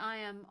see, I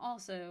am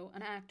also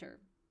an actor,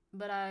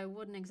 but I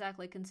wouldn't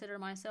exactly consider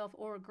myself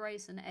or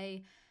Grayson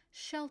a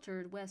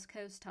sheltered West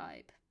Coast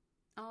type.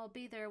 I'll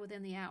be there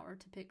within the hour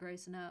to pick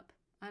Grayson up.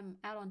 I'm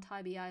out on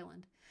Tybee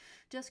Island,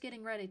 just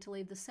getting ready to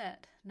leave the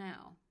set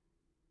now.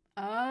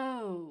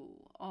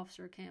 Oh,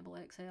 Officer Campbell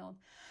exhaled.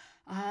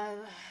 I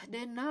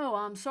didn't know.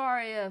 I'm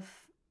sorry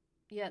if...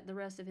 Yet the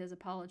rest of his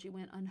apology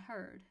went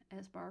unheard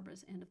as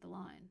Barbara's end of the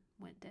line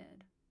went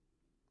dead.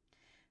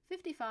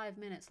 55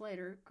 minutes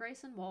later,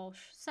 Grayson Walsh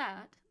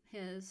sat,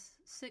 his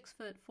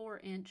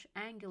 6'4"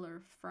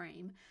 angular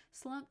frame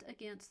slumped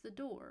against the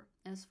door,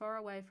 as far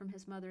away from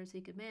his mother as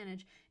he could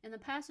manage, in the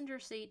passenger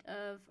seat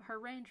of her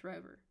Range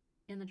Rover,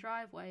 in the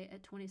driveway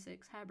at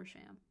 26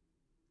 Habersham.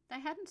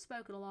 They hadn't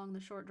spoken along the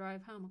short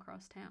drive home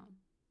across town.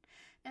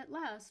 At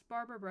last,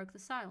 Barbara broke the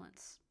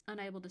silence,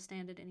 unable to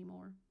stand it any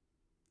more.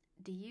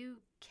 Do you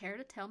care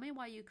to tell me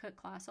why you cut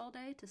class all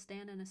day to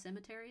stand in a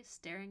cemetery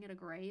staring at a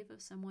grave of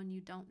someone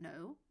you don't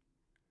know?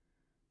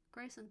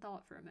 Grayson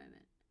thought for a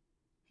moment.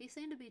 He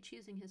seemed to be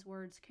choosing his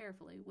words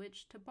carefully,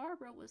 which to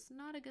Barbara was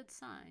not a good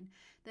sign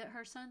that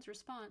her son's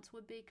response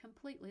would be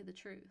completely the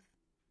truth.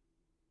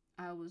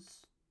 I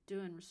was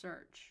doing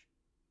research.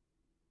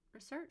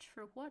 Research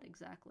for what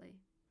exactly?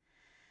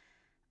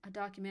 A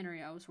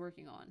documentary I was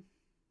working on.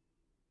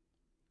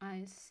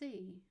 I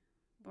see,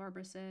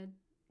 Barbara said,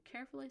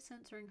 carefully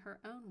censoring her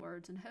own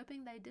words and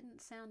hoping they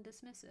didn't sound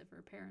dismissive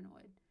or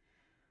paranoid.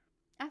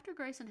 After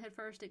Grayson had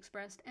first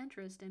expressed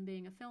interest in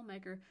being a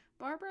filmmaker,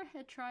 Barbara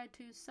had tried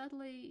to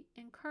subtly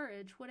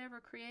encourage whatever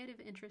creative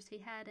interest he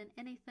had in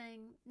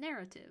anything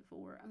narrative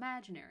or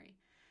imaginary,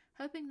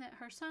 hoping that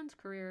her son's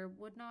career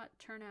would not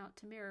turn out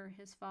to mirror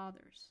his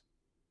father's.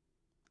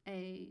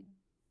 A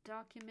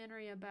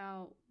documentary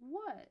about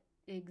what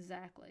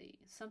exactly?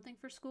 Something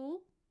for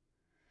school?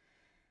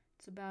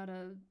 It's about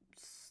a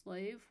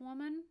slave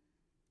woman,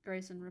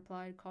 Grayson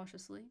replied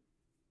cautiously.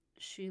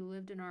 She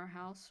lived in our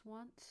house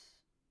once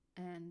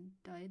and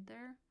died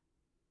there.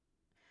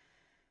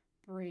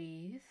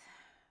 Breathe,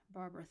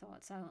 Barbara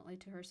thought silently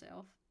to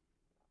herself.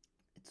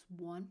 It's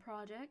one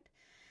project.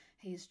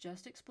 He's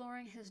just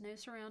exploring his new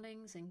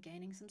surroundings and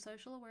gaining some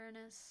social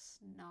awareness,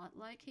 not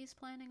like he's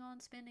planning on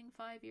spending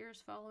 5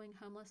 years following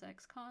homeless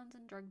ex-cons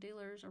and drug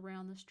dealers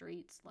around the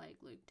streets like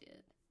Luke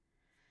did.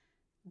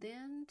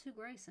 Then, to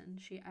Grayson,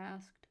 she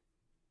asked,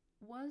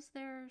 was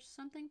there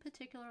something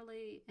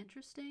particularly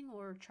interesting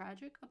or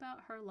tragic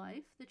about her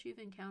life that you've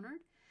encountered?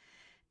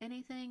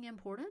 Anything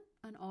important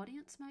an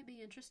audience might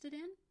be interested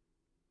in?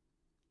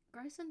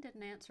 Grayson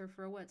didn't answer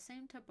for what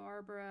seemed to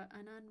Barbara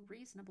an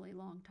unreasonably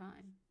long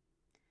time.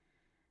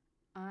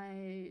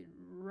 I'd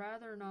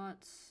rather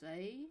not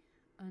say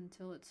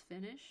until it's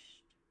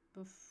finished.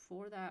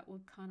 Before that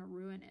would kind of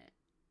ruin it.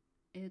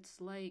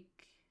 It's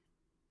like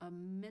a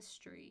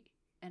mystery,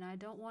 and I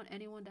don't want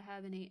anyone to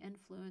have any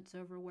influence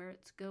over where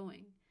it's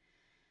going.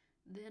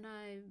 Then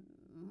I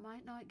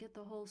might not get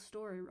the whole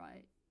story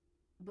right.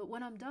 But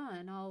when I'm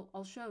done,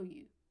 I'll show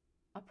you.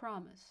 I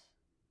promise.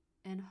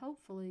 And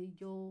hopefully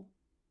you'll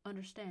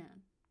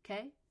understand,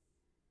 okay?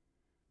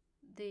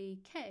 The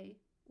K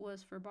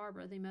was for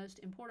Barbara the most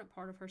important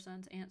part of her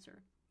son's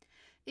answer.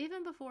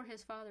 Even before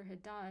his father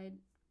had died,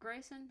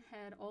 Grayson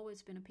had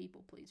always been a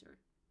people pleaser,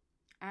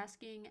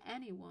 asking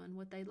anyone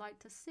what they'd like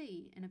to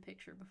see in a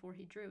picture before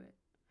he drew it.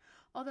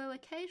 Although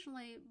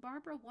occasionally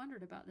Barbara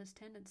wondered about this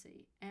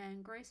tendency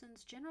and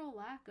Grayson's general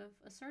lack of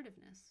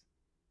assertiveness.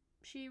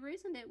 She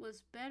reasoned it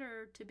was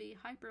better to be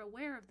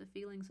hyper-aware of the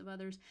feelings of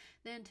others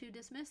than to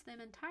dismiss them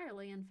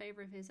entirely in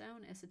favor of his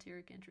own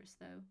esoteric interests,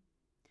 though.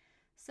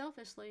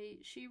 Selfishly,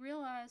 she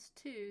realized,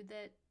 too,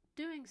 that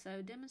doing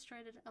so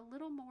demonstrated a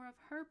little more of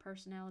her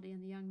personality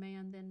in the young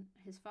man than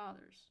his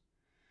father's.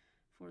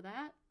 For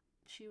that,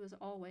 she was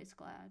always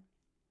glad.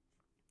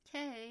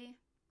 "'Kay."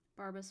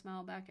 Barbara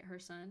smiled back at her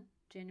son,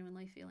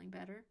 genuinely feeling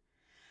better.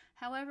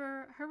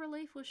 However, her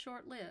relief was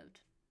short-lived.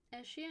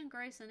 As she and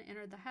Grayson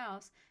entered the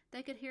house,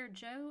 they could hear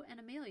Joe and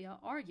Amelia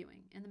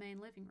arguing in the main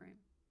living room.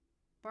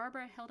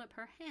 Barbara held up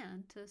her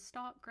hand to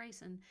stop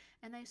Grayson,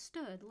 and they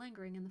stood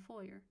lingering in the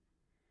foyer.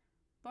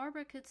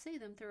 Barbara could see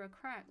them through a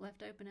crack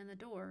left open in the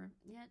door,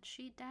 yet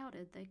she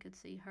doubted they could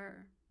see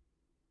her.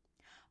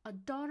 "A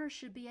daughter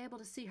should be able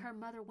to see her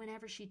mother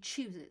whenever she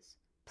chooses.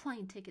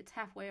 Plane tickets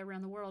halfway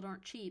around the world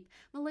aren't cheap.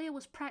 Malia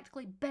was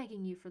practically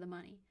begging you for the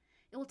money.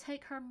 It will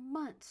take her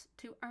months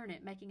to earn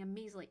it, making a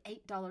measly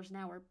 $8 an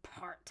hour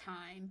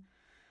part-time.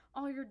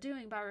 All you're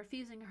doing by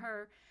refusing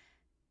her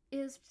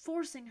is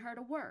forcing her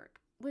to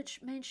work,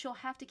 which means she'll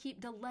have to keep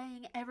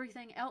delaying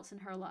everything else in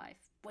her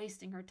life,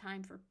 wasting her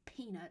time for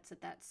peanuts at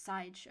that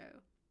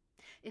sideshow.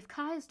 If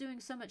Kai is doing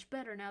so much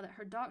better now that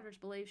her doctors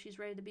believe she's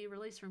ready to be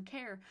released from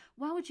care,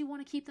 why would you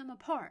want to keep them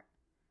apart?"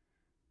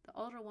 The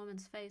older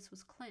woman's face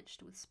was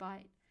clenched with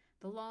spite.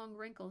 The long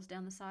wrinkles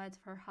down the sides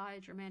of her high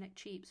Germanic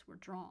cheeks were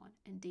drawn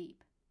and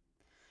deep.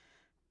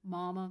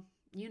 "Mama,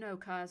 you know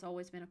Kai's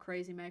always been a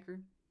crazy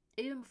maker,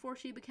 even before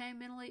she became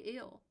mentally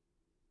ill.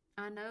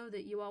 I know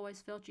that you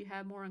always felt you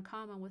had more in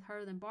common with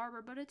her than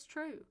Barbara, but it's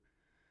true.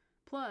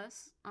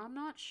 Plus, I'm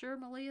not sure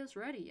Malia's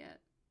ready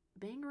yet.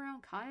 Being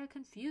around Kaya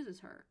confuses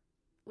her.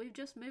 We've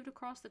just moved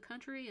across the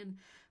country, and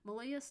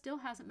Malia still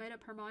hasn't made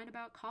up her mind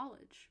about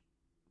college.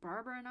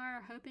 Barbara and I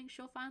are hoping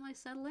she'll finally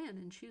settle in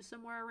and choose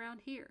somewhere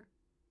around here.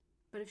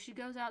 But if she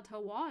goes out to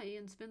Hawaii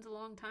and spends a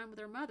long time with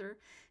her mother,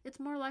 it's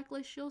more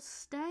likely she'll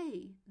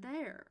stay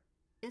there.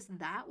 Is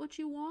that what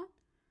you want?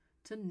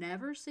 To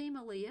never see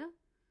Malia?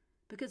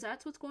 Because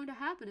that's what's going to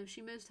happen if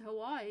she moves to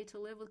Hawaii to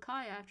live with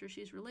Kaya after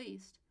she's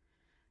released.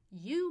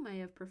 You may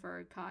have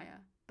preferred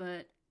Kaya,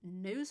 but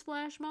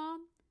newsflash,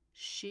 Mom,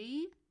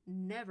 she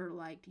never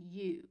liked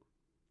you."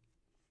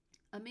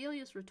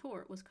 Amelia's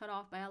retort was cut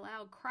off by a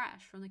loud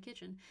crash from the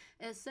kitchen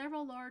as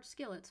several large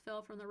skillets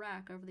fell from the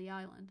rack over the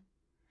island.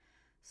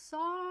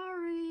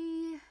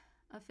 "Sorry,"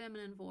 a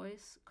feminine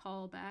voice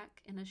called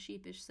back in a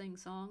sheepish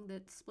sing-song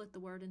that split the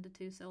word into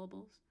 2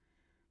 syllables.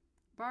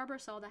 Barbara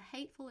saw the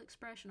hateful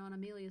expression on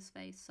Amelia's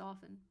face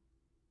soften.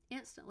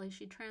 Instantly,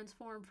 she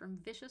transformed from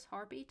vicious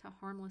harpy to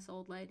harmless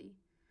old lady.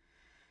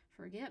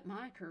 Forget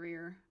my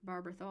career,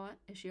 Barbara thought,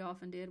 as she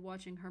often did,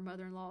 watching her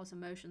mother-in-law's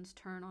emotions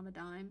turn on a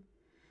dime.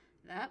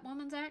 That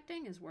woman's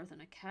acting is worth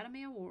an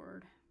Academy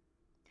Award.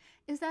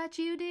 "Is that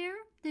you,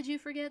 dear? Did you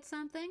forget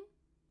something?"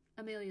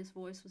 Amelia's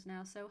voice was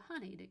now so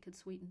honeyed it could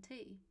sweeten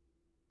tea.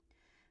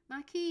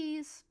 "My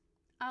keys.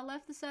 I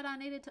left the set I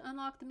needed to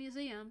unlock the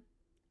museum,"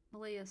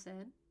 Malia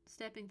said,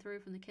 stepping through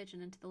from the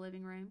kitchen into the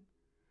living room.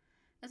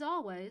 As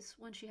always,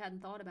 when she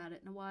hadn't thought about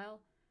it in a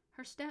while,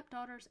 her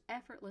stepdaughter's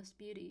effortless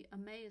beauty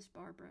amazed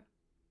Barbara.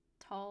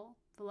 Tall,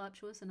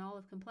 voluptuous, and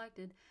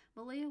olive-complected,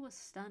 Malia was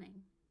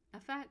stunning, a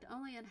fact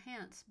only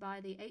enhanced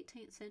by the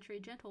 18th century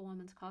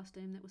gentlewoman's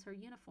costume that was her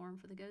uniform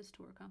for the ghost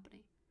tour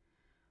company.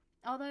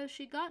 Although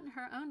she'd gotten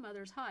her own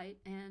mother's height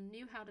and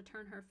knew how to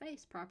turn her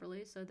face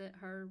properly so that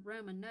her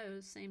Roman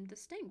nose seemed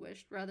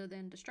distinguished rather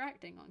than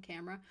distracting on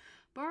camera,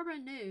 Barbara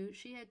knew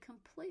she had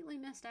completely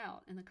missed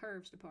out in the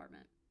curves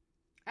department.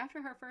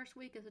 After her first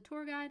week as a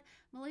tour guide,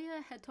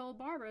 Malia had told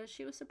Barbara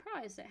she was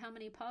surprised at how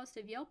many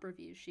positive Yelp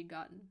reviews she'd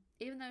gotten,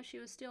 even though she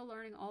was still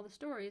learning all the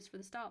stories for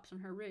the stops on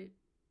her route.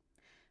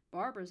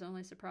 Barbara's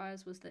only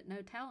surprise was that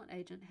no talent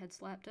agent had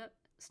snapped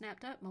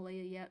up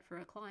Malia yet for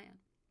a client.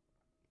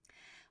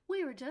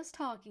 "We were just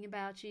talking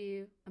about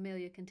you,"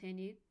 Amelia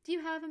continued. "Do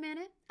you have a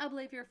minute? I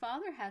believe your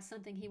father has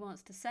something he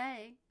wants to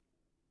say."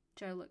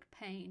 Joe looked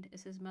pained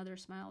as his mother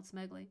smiled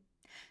smugly.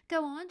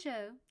 "Go on,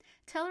 Joe.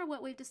 Tell her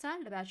what we've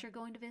decided about your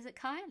going to visit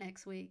Kaya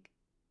next week."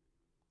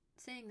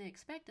 Seeing the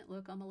expectant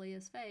look on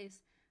Malia's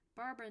face,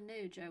 Barbara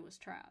knew Joe was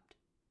trapped.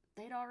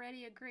 They'd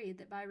already agreed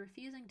that by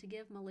refusing to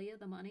give Malia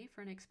the money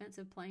for an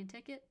expensive plane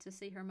ticket to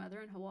see her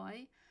mother in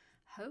Hawaii,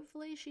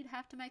 hopefully she'd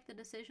have to make the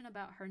decision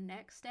about her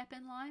next step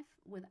in life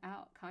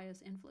without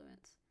Kaya's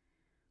influence.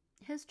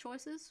 His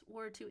choices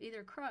were to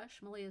either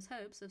crush Malia's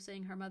hopes of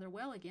seeing her mother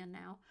well again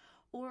now,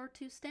 or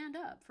to stand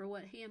up for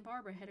what he and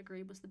Barbara had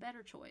agreed was the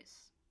better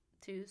choice,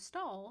 to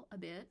stall a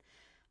bit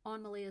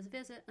on Malia's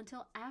visit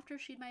until after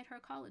she'd made her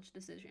college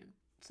decision,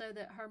 so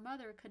that her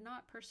mother could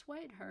not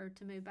persuade her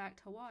to move back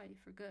to Hawaii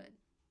for good.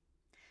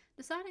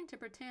 Deciding to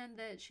pretend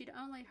that she'd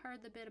only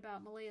heard the bit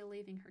about Malia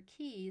leaving her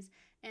keys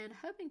and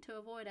hoping to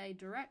avoid a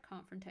direct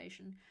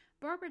confrontation,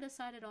 Barbara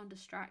decided on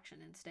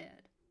distraction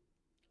instead.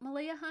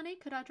 "Malia, honey,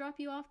 could I drop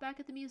you off back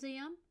at the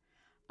museum?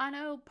 I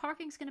know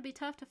parking's going to be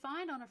tough to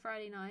find on a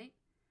Friday night.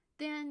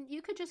 Then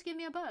you could just give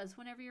me a buzz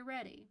whenever you're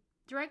ready.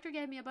 Director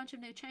gave me a bunch of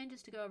new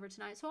changes to go over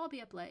tonight, so I'll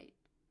be up late."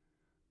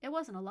 It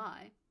wasn't a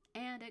lie,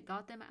 and it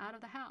got them out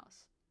of the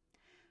house.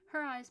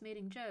 Her eyes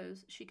meeting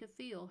Joe's, she could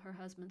feel her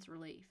husband's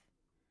relief.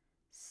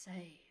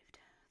 Saved.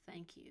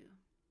 Thank you.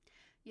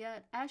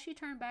 Yet, as she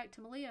turned back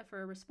to Malia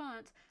for a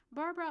response,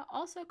 Barbara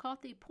also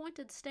caught the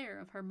pointed stare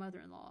of her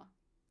mother-in-law.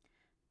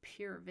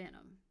 Pure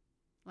venom.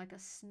 Like a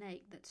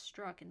snake that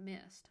struck and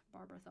missed,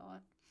 Barbara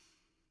thought.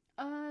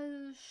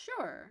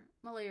 Sure,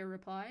 Malia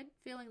replied,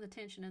 feeling the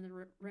tension in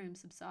the room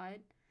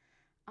subside.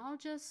 I'll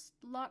just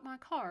lock my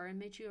car and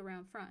meet you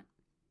around front.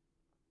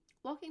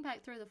 Walking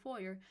back through the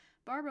foyer,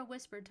 Barbara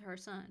whispered to her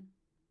son,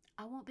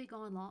 I won't be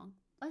gone long.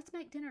 Let's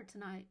make dinner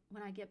tonight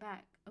when I get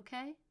back,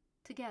 okay?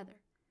 Together.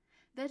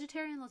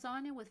 Vegetarian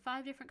lasagna with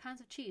 5 different kinds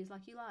of cheese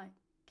like you like,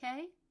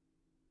 okay?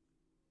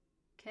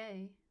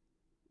 Okay,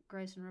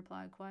 Grayson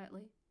replied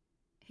quietly.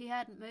 He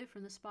hadn't moved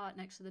from the spot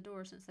next to the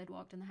door since they'd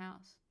walked in the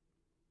house.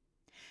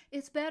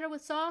 It's better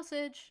with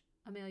sausage,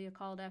 Amelia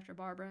called after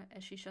Barbara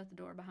as she shut the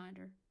door behind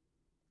her.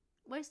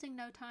 Wasting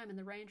no time in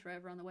the Range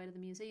Rover on the way to the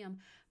museum,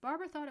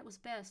 Barbara thought it was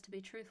best to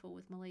be truthful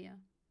with Malia.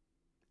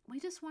 We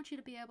just want you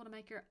to be able to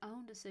make your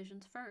own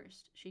decisions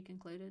first, she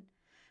concluded,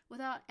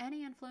 without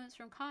any influence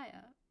from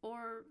Kaya,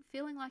 or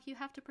feeling like you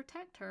have to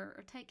protect her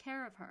or take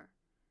care of her.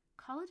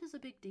 College is a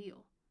big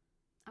deal.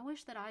 I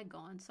wish that I'd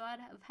gone, so I'd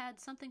have had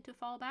something to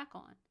fall back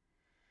on.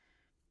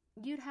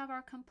 You'd have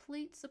our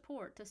complete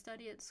support to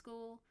study at a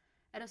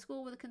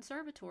school with a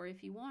conservatory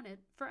if you wanted,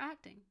 for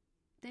acting.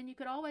 Then you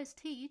could always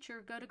teach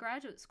or go to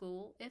graduate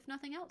school if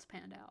nothing else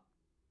panned out.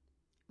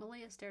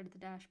 Malia stared at the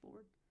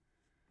dashboard.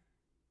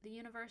 The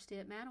university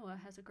at Manoa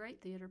has a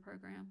great theater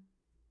program.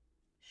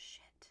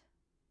 Shit,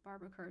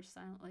 Barbara cursed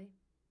silently.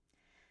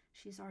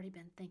 She's already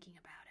been thinking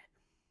about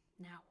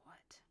it. Now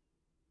what?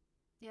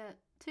 Yet,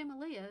 to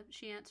Malia,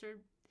 she answered,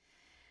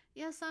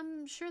 Yes,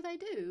 I'm sure they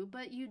do,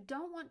 but you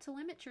don't want to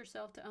limit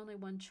yourself to only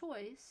one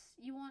choice.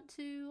 You want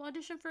to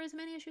audition for as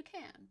many as you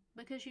can,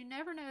 because you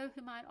never know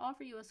who might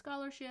offer you a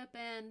scholarship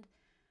and...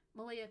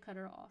 Malia cut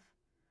her off.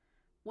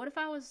 What if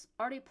I was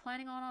already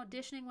planning on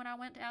auditioning when I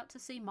went out to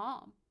see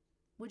Mom?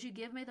 Would you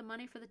give me the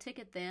money for the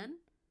ticket then?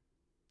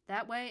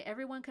 That way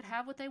everyone could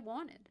have what they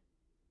wanted.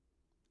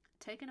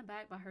 Taken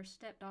aback by her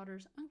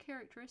stepdaughter's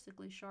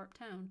uncharacteristically sharp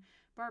tone,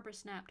 Barbara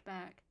snapped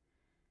back.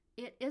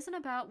 It isn't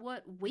about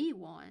what we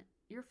want,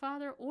 your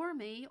father or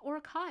me or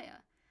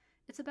Kaya.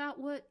 It's about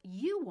what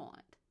you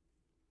want.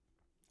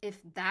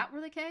 If that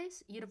were the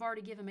case, you'd have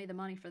already given me the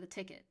money for the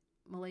ticket,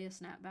 Malia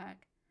snapped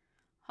back.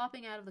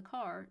 Hopping out of the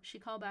car, she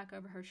called back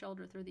over her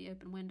shoulder through the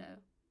open window.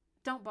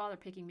 Don't bother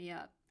picking me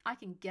up. I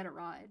can get a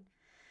ride.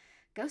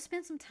 Go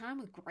spend some time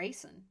with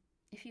Grayson.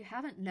 If you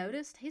haven't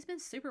noticed, he's been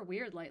super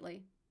weird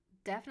lately.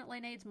 Definitely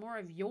needs more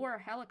of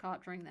your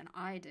helicoptering than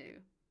I do.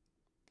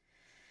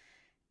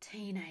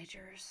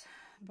 Teenagers,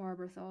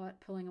 Barbara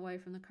thought, pulling away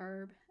from the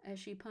curb as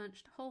she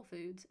punched Whole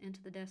Foods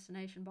into the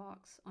destination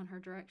box on her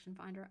Direction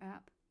Finder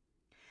app.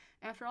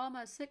 After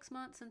almost 6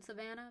 months in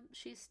Savannah,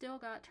 she still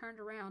got turned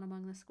around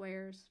among the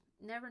squares,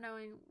 never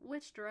knowing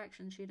which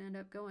direction she'd end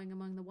up going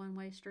among the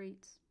one-way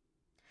streets.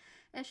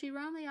 As she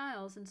roamed the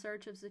aisles in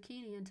search of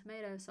zucchini and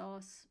tomato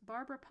sauce,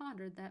 Barbara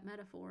pondered that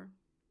metaphor.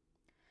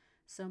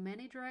 So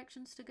many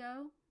directions to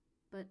go,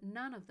 but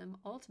none of them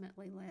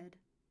ultimately led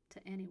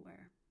to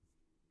anywhere.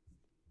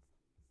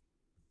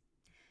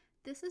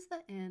 This is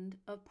the end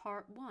of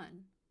part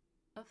 1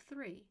 of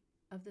 3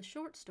 of the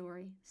short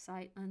story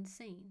Sight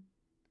Unseen.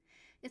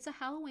 It's a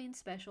Halloween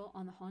special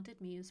on the Haunted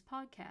Muse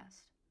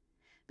podcast.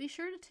 Be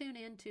sure to tune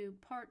in to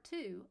part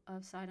 2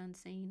 of Sight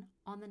Unseen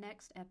on the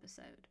next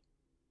episode.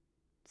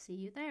 See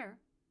you there.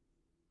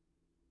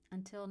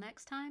 Until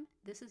next time,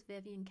 this is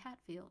Vivian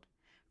Catfield,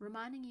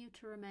 reminding you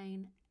to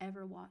remain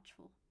ever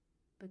watchful,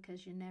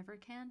 because you never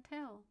can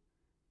tell.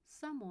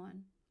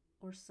 Someone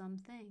or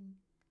something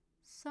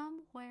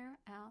somewhere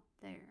out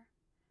there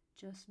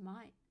just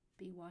might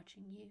be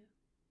watching you.